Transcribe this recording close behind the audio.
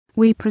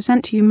we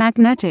present you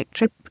magnetic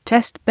trip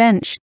test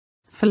bench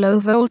for low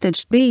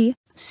voltage B,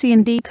 C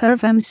and D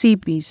curve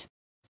MCBs.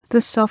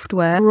 The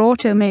software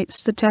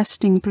automates the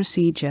testing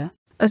procedure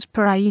as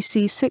per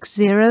IEC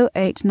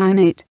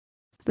 60898.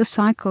 The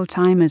cycle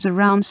time is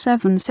around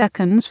 7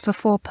 seconds for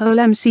 4-pole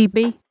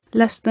MCB,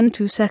 less than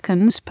 2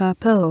 seconds per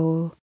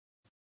pole.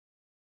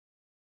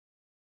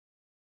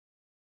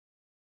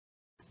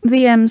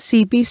 The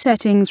MCB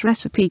settings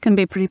recipe can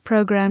be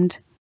pre-programmed.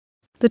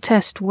 The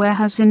TestWare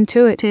has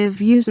intuitive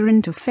user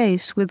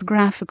interface with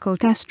graphical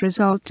test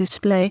result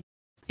display.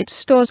 It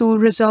stores all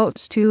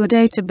results to a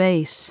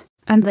database,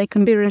 and they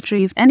can be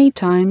retrieved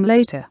anytime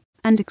later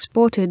and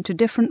exported to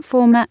different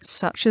formats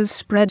such as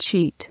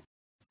spreadsheet.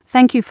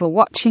 Thank you for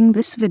watching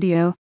this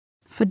video.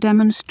 For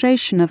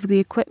demonstration of the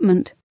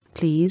equipment,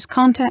 please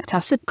contact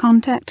us at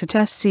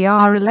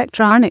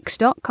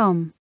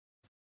contact@screlectronics.com.